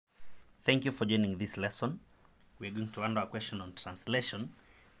Thank you for joining this lesson. We're going to handle a question on translation,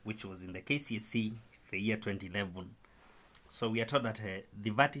 which was in the KCSE the year 2011. So we are told that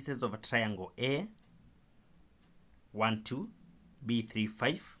the vertices of a triangle A, 1, 2, B, 3,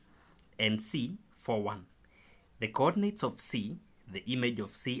 5, and C, 4, 1. The coordinates of C, the image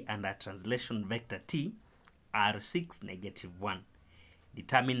of C, and a translation vector T are 6, negative 1.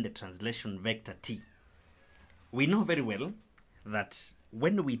 Determine the translation vector T. We know very well that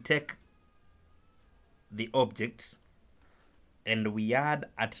when we take the object and we add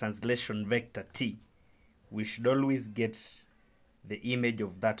a translation vector T, we should always get the image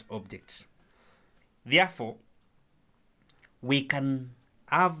of that object. Therefore, we can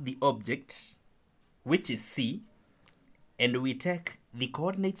have the object, which is C, and we take the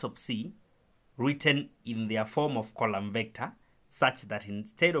coordinates of C written in their form of column vector, such that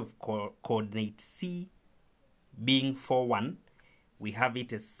instead of coordinate C being 4, 1, we have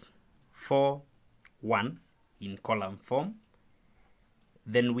it as 4, 1 in column form.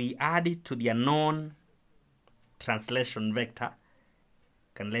 Then we add it to the unknown translation vector.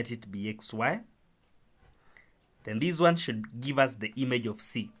 Can let it be xy. Then this one should give us the image of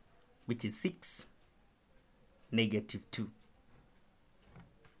C, which is 6, negative 2.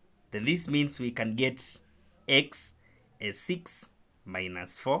 Then this means we can get x as 6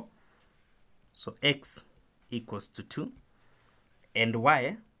 minus 4. So x equals to 2. And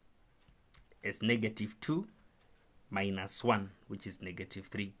y as negative 2 minus 1, which is negative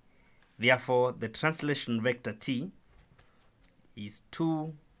 3. Therefore, the translation vector T is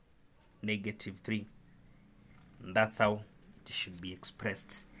 2, negative 3. And that's how it should be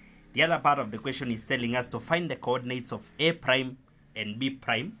expressed. The other part of the question is telling us to find the coordinates of A prime and B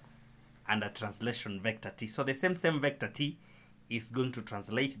prime and a translation vector T. So the same vector T is going to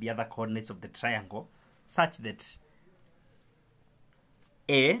translate the other coordinates of the triangle such that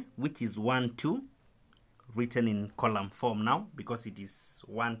A, which is 1, 2, written in column form now because it is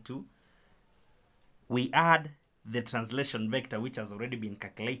 1, 2. We add the translation vector, which has already been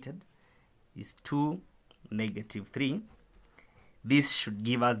calculated, is 2, negative 3. This should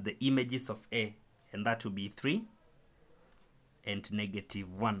give us the images of A, and that will be 3 and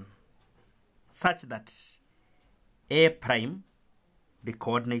negative 1, such that A prime, the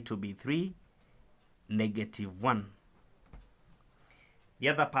coordinate will be 3, negative 1. The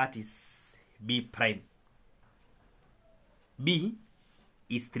other part is B prime. B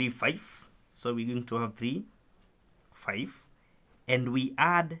is 3, 5. So we're going to have 3, 5. And we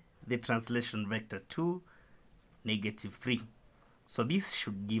add the translation vector 2, negative 3. So this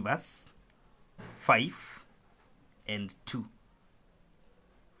should give us 5 and 2.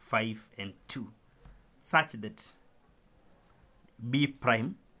 5 and 2. Such that B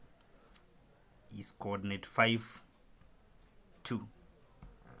prime is coordinate 5, 2.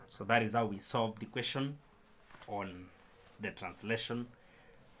 So that is how we solve the question on the translation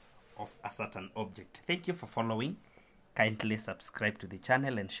of a certain object. Thank you for following. Kindly subscribe to the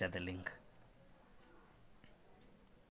channel and share the link.